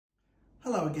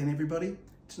Hello again everybody.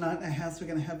 Tonight in our house we're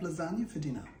going to have lasagna for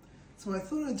dinner. So I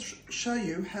thought I'd show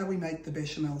you how we make the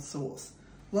bechamel sauce.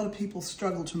 A lot of people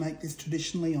struggle to make this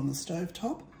traditionally on the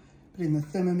stovetop, but in the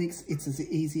Thermomix it's as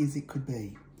easy as it could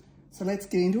be. So let's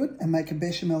get into it and make a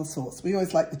bechamel sauce. We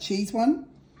always like the cheese one.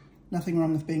 Nothing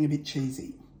wrong with being a bit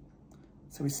cheesy.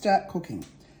 So we start cooking.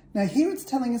 Now here it's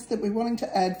telling us that we're wanting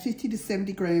to add 50 to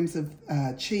 70 grams of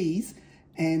cheese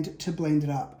and to blend it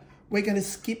up. We're going to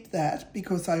skip that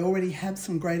because I already have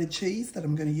some grated cheese that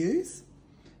I'm going to use,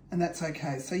 and that's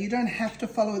okay. So you don't have to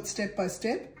follow it step by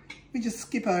step. We just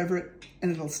skip over it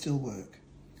and it'll still work.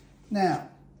 Now,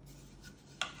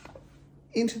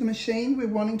 into the machine, we're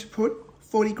wanting to put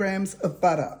 40 grams of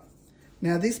butter.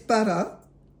 Now this butter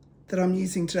that I'm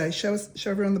using today, show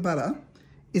everyone the butter,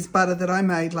 is butter that I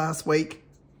made last week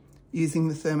using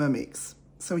the Thermomix.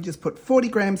 So we just put 40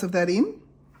 grams of that in.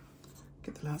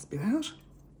 Get the last bit out.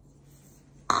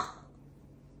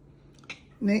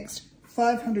 Next,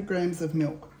 500 grams of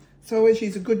milk. So I always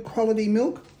use a good quality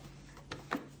milk.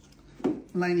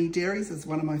 Laney Dairies is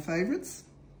one of my favourites.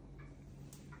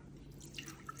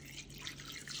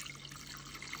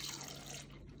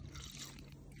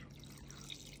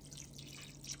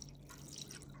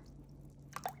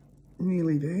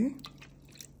 Nearly there.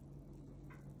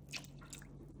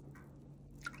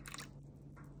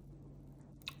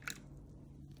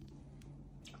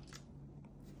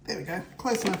 There we go,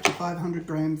 close enough to 500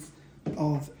 grams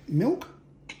of milk.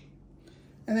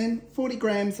 And then 40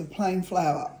 grams of plain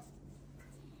flour.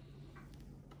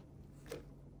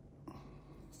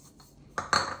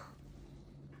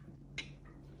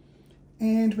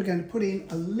 And we're going to put in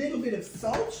a little bit of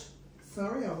salt.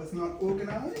 Sorry, I was not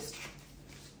organised.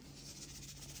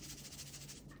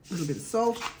 A little bit of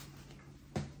salt.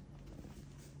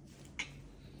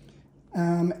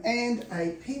 And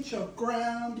a pinch of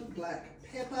ground black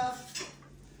pepper,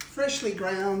 freshly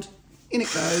ground, in it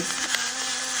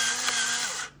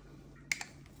goes.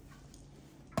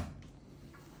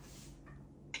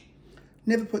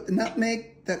 Never put the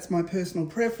nutmeg, that's my personal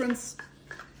preference.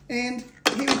 And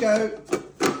here we go,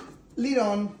 lid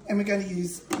on, and we're going to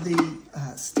use the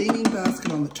steaming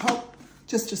basket on the top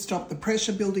just to stop the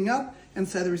pressure building up and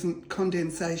so there isn't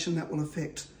condensation that will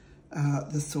affect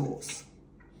the sauce.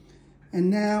 And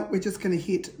now we're just going to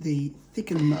hit the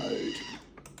thicken mode.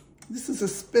 This is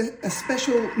a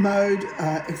special mode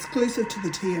exclusive to the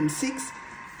TM6.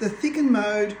 The thicken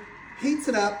mode heats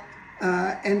it up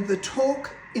and the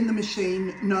torque in the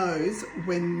machine knows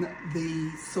when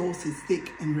the sauce is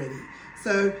thick and ready.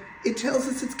 So it tells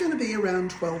us it's going to be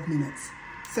around 12 minutes.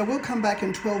 So we'll come back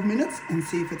in 12 minutes and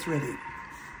see if it's ready.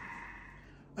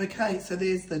 Okay, so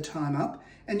there's the time up.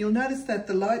 And you'll notice that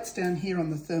the lights down here on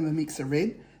the Thermomix are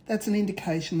red. That's an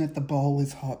indication that the bowl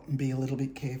is hot, and be a little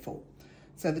bit careful.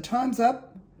 So the time's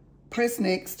up, press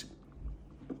next.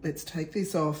 Let's take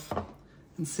this off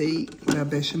and see what our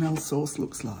bechamel sauce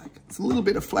looks like. It's a little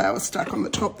bit of flour stuck on the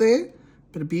top there,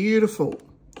 but a beautiful,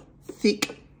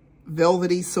 thick,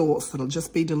 velvety sauce that'll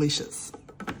just be delicious.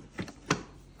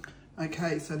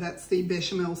 Okay, so that's the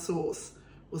bechamel sauce.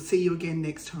 We'll see you again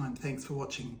next time. Thanks for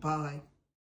watching. Bye.